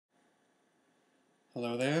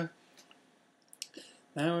Hello there.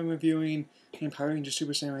 Now I'm reviewing Power Rangers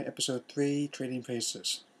Super Samurai Episode 3, Trading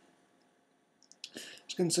Faces.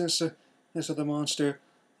 It consists of the monster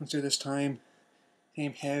this time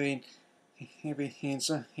having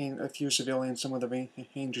a few civilians, some of the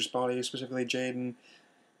Rangers' bodies, specifically Jaden,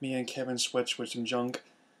 me and Kevin switched with some junk,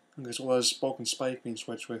 as well as Bulk and Spike being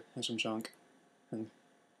switched with some junk, and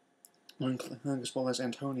as well as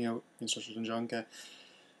Antonio being switched with some junk,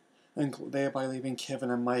 and thereby leaving Kevin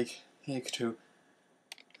and Mike to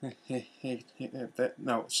by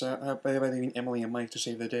leaving Emily and Mike to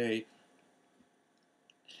save the day.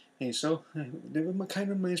 Hey, so it kind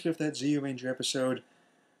of reminds me of that Zyuranger episode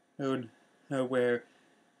where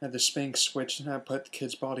the Sphinx switch put the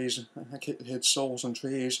kids' bodies, kids' souls on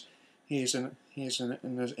trees. He's in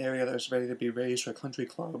this area that's ready to be raised for a country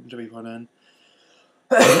club to be put in.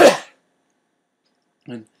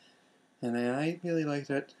 and I really liked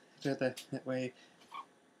it that way.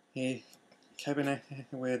 Kevin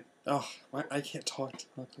with I can't talk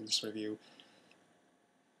to this review.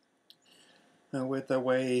 With the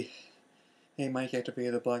way Mike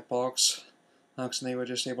activated the black box, and they were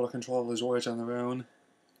just able to control the Zords on their own.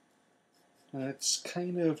 It's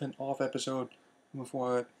kind of an off episode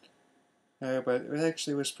before it, but it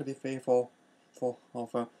actually was pretty faithful to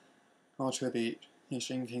the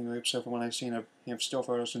Shin King group, so from what I've seen of still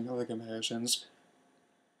photos and other comparisons.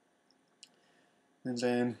 And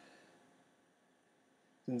then,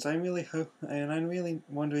 I'm really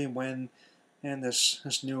wondering when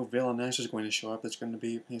this new villainess is going to show up. That's going to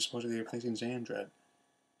be supposedly replacing Xandred.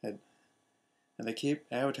 And they keep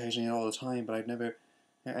advertising it all the time, but I've never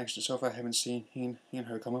actually so far haven't seen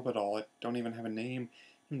her come up at all. I don't even have a name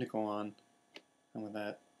to go on with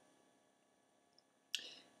that.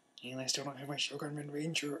 And I still don't have my Sugarman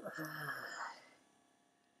Ranger.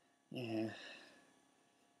 Yeah.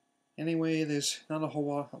 Anyway, there's not a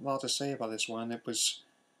whole lot to say about this one. It was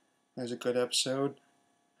a good episode,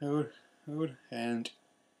 but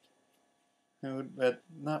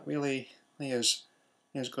not really as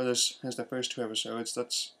good as the first two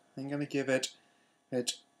episodes. I'm gonna give it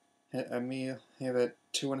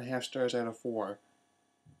 2.5 stars out of 4.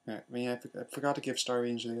 I forgot to give star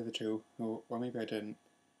ratings to the other two, or maybe I didn't.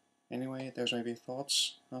 Anyway, there's my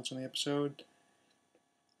thoughts on the episode.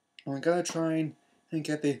 I'm gonna try and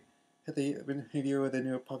get the review of the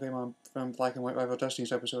new Pokemon from Black and White Rival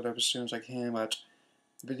Destiny's episode up as soon as I can, but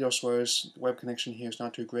the video slurs, the web connection here is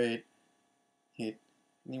not too great.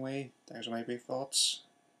 Anyway, there's my brief thoughts.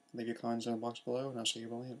 Leave your comments in the box below, and I'll see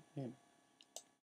you all later.